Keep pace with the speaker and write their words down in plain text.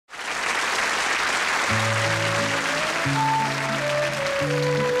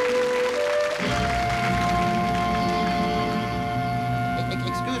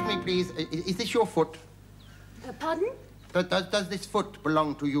this your foot? Pardon? Does this foot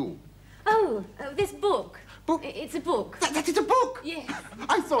belong to you? Oh, this book. Book? It's a book. That is a book? Yes.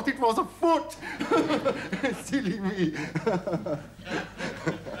 I thought it was a foot. Silly me.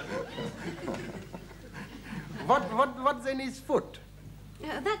 What then is foot?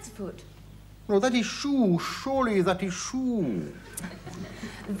 That's foot. No, that is shoe. Surely that is shoe.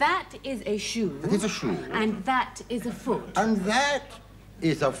 That is a shoe. That is a shoe. And that is a foot. And that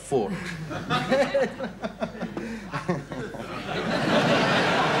is a foot.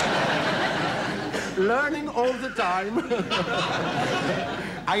 Learning all the time.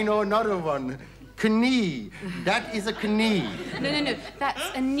 I know another one. Knee. That is a knee. No.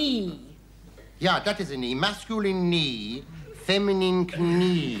 That's a knee. Yeah, that is a knee. Masculine knee. Feminine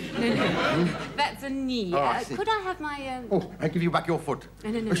knee. No. That's a knee. Oh, could I have my... Oh, I give you back your foot.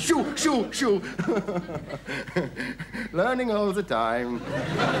 No. Shoe. Learning all the time.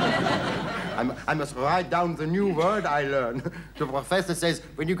 I must write down the new word I learn. The professor says,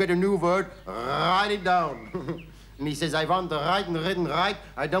 when you get a new word, write it down. And he says, I want the right and written right.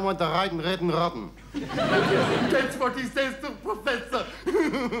 I don't want the right and written rotten. That's what he says to the professor.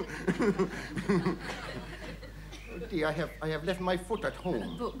 Oh dear, I have left my foot at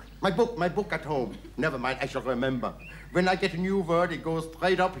home. Book. My book at home. Never mind, I shall remember. When I get a new word, it goes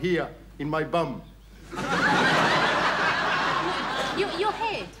straight up here, in my bum. Your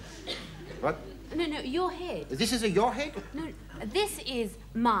head. What? No, your head. This is your head? No, this is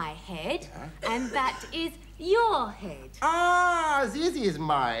my head, and that is your head. Ah, this is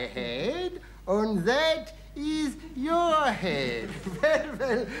my head, and that is your head.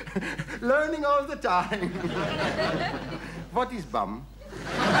 Well, learning all the time. What is bum?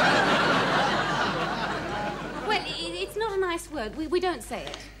 Well, it's not a nice word. We don't say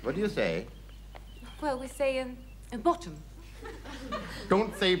it. What do you say? Well, we say bottom.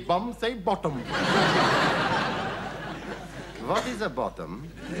 Don't say bum, say bottom. What is a bottom?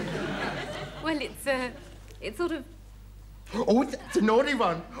 Well, it's sort of... Oh, it's a naughty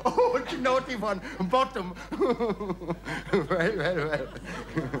one. Oh, it's a naughty one. Bottom. Well.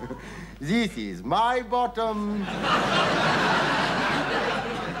 This is my bottom.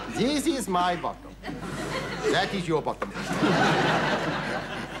 This is my bottom. That is your bottom.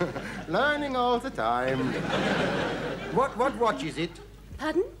 Learning all the time. What watch is it?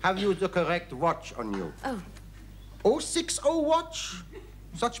 Pardon? Have you the correct watch on you? Oh. 060 watch?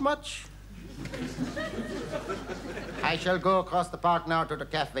 Such much? I shall go across the park now to the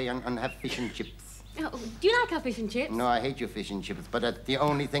cafe and have fish and chips. Oh, do you like our fish and chips? No, I hate your fish and chips, but that's the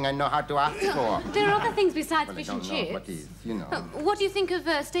only thing I know how to ask for. There are other things besides Well, fish I and don't know chips. what is, you know. What do you think of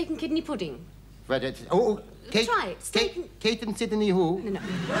steak and kidney pudding? But it's, Kate, Try it. Kate and Sydney who? No.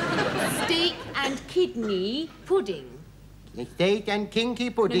 Steak and kidney pudding. Steak and kinky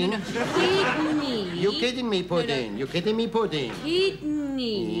pudding? No. Kidney. You kidding me, pudding? No. You kidding me, pudding?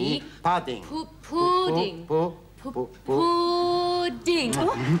 Kidney. Pudding. Pudding. Pudding.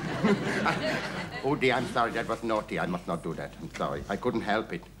 Oh, dear, I'm sorry. That was naughty. I must not do that. I'm sorry. I couldn't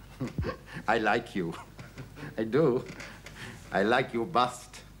help it. I like you. I do. I like your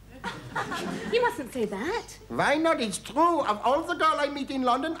bust. You mustn't say that. Why not? It's true. Of all the girls I meet in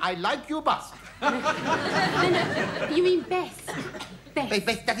London, I like your bust. No. You mean best. Best.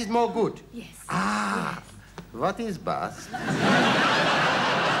 Best, that is more good. Yes. Ah. Yes. What is bust?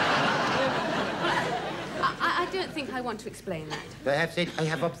 I don't think I want to explain that. I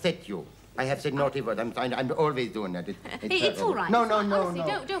have upset you. I have said naughty words. I'm always doing that. It's all right. No. Honestly,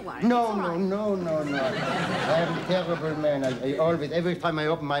 don't worry. No. I am a terrible man. I always, every time I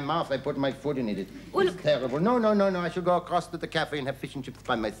open my mouth, I put my foot in it. It's terrible. No. I should go across to the cafe and have fish and chips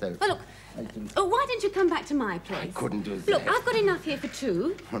by myself. Well, look, why don't you come back to my place? I couldn't do that. Look, I've got enough here for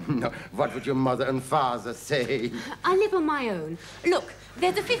two. No, what would your mother and father say? I live on my own. Look,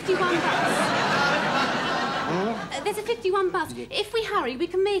 there's a 51 bus. There's a 51 bus. If we hurry, we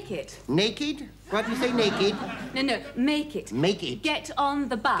can make it. Naked? What do you say, naked? No, make it. Make it? Get on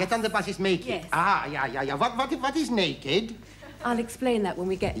the bus. Get on the bus is make it? Yes. Ah, yeah. What is naked? I'll explain that when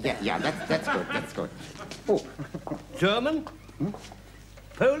we get there. Yeah, that's good. Oh. German?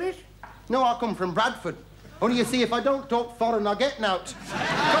 Polish? No, I come from Bradford. Only you see, if I don't talk foreign, I'll get out.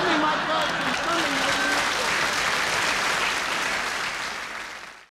 Come in, my God.